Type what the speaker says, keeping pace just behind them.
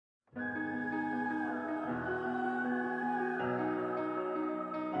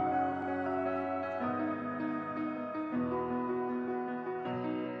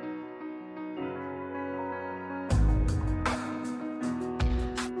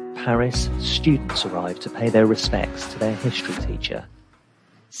Paris, students arrived to pay their respects to their history teacher.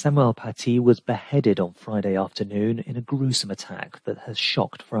 Samuel Paty was beheaded on Friday afternoon in a gruesome attack that has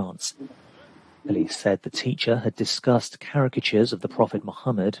shocked France. Police said the teacher had discussed caricatures of the Prophet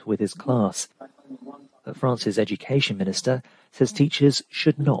Mohammed with his class. But France's education minister says teachers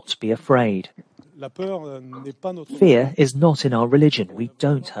should not be afraid. Fear is not in our religion. We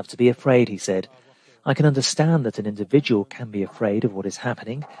don't have to be afraid, he said. I can understand that an individual can be afraid of what is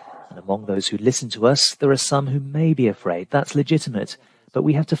happening, and among those who listen to us, there are some who may be afraid. That's legitimate, but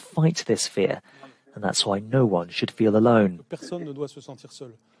we have to fight this fear, and that's why no one should feel alone.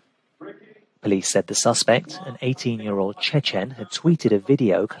 Police said the suspect, an 18-year-old Chechen, had tweeted a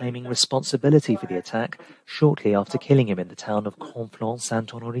video claiming responsibility for the attack shortly after killing him in the town of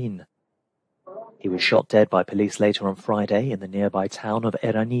Conflans-Sainte-Honorine. He was shot dead by police later on Friday in the nearby town of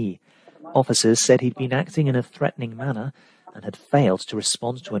Erani. Officers said he'd been acting in a threatening manner and had failed to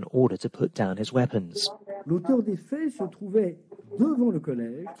respond to an order to put down his weapons.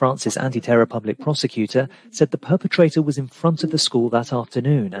 France's anti-terror public prosecutor said the perpetrator was in front of the school that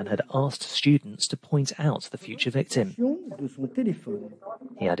afternoon and had asked students to point out the future victim.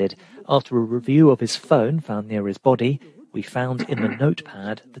 He added, after a review of his phone found near his body, we found in the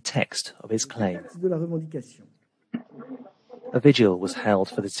notepad the text of his claim. A vigil was held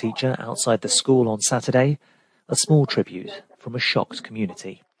for the teacher outside the school on Saturday, a small tribute from a shocked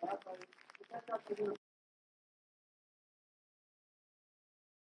community.